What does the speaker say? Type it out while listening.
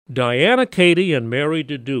Diana Katie and Mary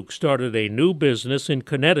DeDuke started a new business in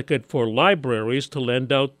Connecticut for libraries to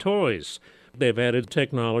lend out toys. They've added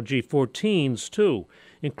technology for teens, too,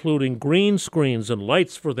 including green screens and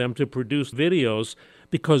lights for them to produce videos,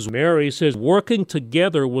 because Mary says working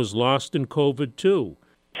together was lost in COVID, too.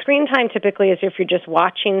 Screen time typically is if you're just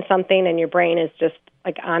watching something and your brain is just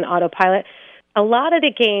like on autopilot. A lot of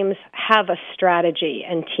the games have a strategy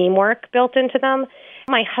and teamwork built into them.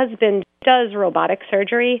 My husband does robotic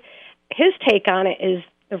surgery. His take on it is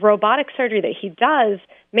the robotic surgery that he does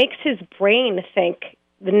makes his brain think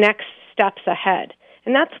the next steps ahead.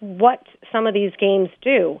 And that's what some of these games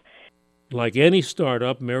do. Like any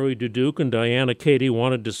startup, Mary DeDuke and Diana Katie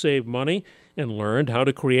wanted to save money and learned how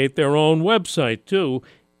to create their own website, too.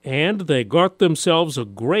 And they got themselves a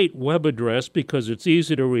great web address because it's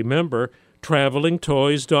easy to remember,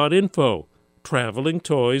 travelingtoys.info.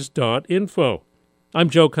 travelingtoys.info. I'm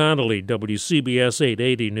Joe Connolly, WCBS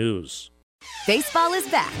 880 News. Baseball is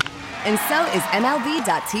back, and so is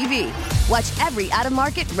MLB.tv. Watch every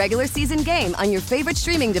out-of-market regular season game on your favorite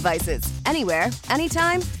streaming devices, anywhere,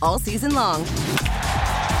 anytime, all season long.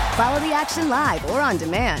 Follow the action live or on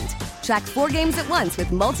demand. Track 4 games at once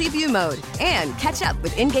with multi-view mode and catch up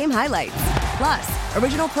with in-game highlights. Plus,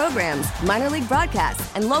 original programs, minor league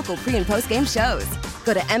broadcasts, and local pre- and post-game shows.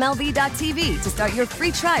 Go to MLB.tv to start your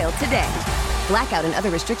free trial today. Blackout and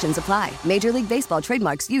other restrictions apply. Major League Baseball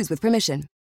trademarks used with permission.